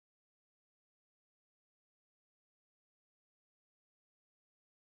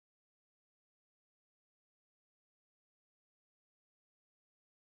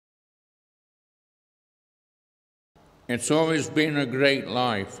It's always been a great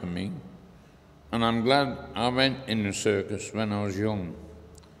life for me, and I'm glad I went in the circus when I was young.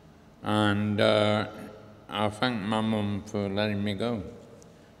 And I thank my mum for letting me go,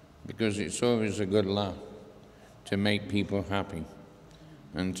 because it's always a good laugh to make people happy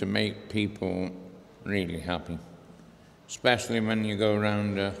and to make people really happy, especially when you go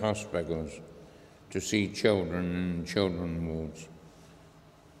around hospitals to see children in children's wards.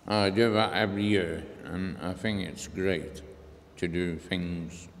 I do that every year, and I think it's great to do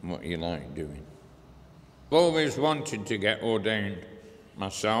things what you like doing. I've always wanted to get ordained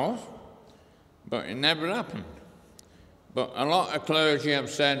myself, but it never happened. But a lot of clergy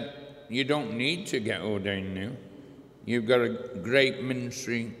have said, you don't need to get ordained now. You've got a great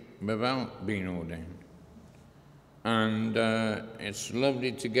ministry without being ordained. And it's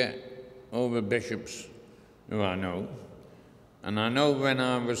lovely to get all the bishops who I know. And I know when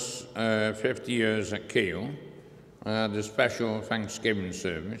I was 50 years at Kiel, I had a special Thanksgiving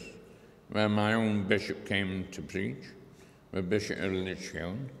service where my own bishop came to preach, the Bishop of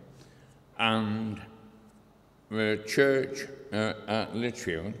Lichfield, and the church at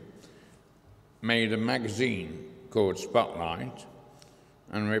Lichfield made a magazine called Spotlight,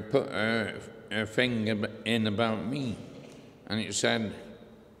 and they put a thing in about me, and it said,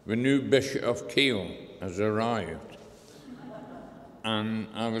 the new Bishop of Kiel has arrived. And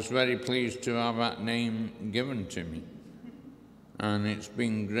I was very pleased to have that name given to me. And it's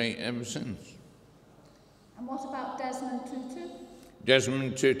been great ever since. And what about Desmond Tutu?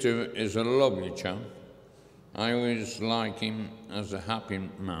 Desmond Tutu is a lovely chap. I always like him as a happy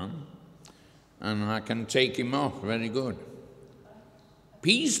man. And I can take him off very good.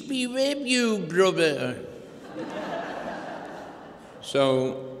 Peace be with you, brother.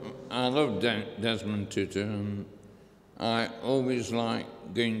 So I love Desmond Tutu. And I always like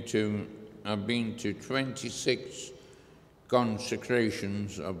going to, I've been to 26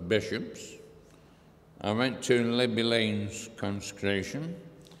 consecrations of bishops. I went to Libby Lane's consecration,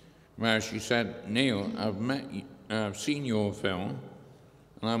 where she said, Neil, I've seen your film,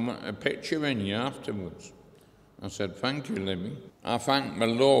 and I want a picture in you afterwards. I said, thank you, Libby. I thank the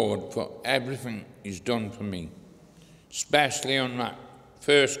Lord for everything he's done for me, especially on that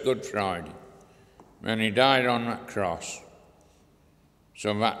first Good Friday, when he died on that cross,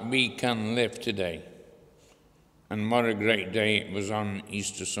 so that we can live today. And what a great day it was on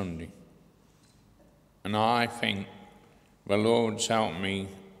Easter Sunday. And I think the Lord's helped me,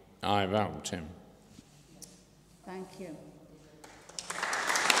 I've helped him. Thank you.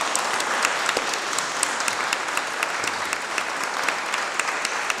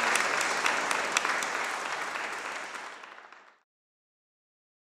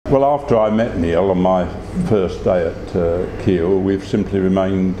 Well, after I met Neil on my first day at Kiel, we've simply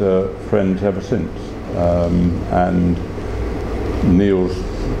remained friends ever since. And Neil's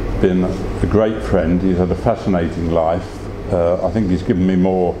been a great friend. He's had a fascinating life. I think he's given me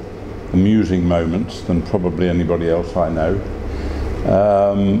more amusing moments than probably anybody else I know.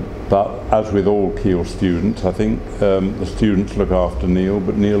 But as with all Kiel students, I think the students look after Neil,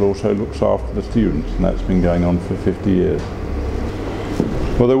 but Neil also looks after the students, and that's been going on for 50 years.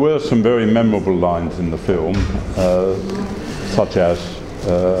 Well, there were some very memorable lines in the film, such as,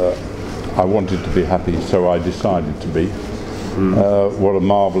 I wanted to be happy, so I decided to be. What a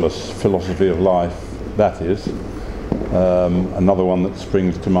marvellous philosophy of life that is. Another one that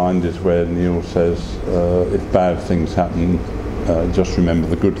springs to mind is where Neil says, if bad things happen, just remember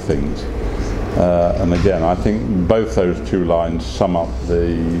the good things. And again, I think both those two lines sum up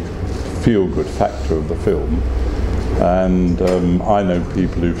the feel-good factor of the film. And I know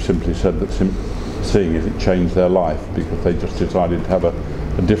people who've simply said that seeing it changed their life because they just decided to have a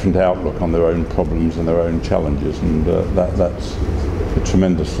different outlook on their own problems and their own challenges, and that's a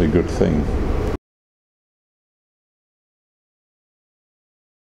tremendously good thing.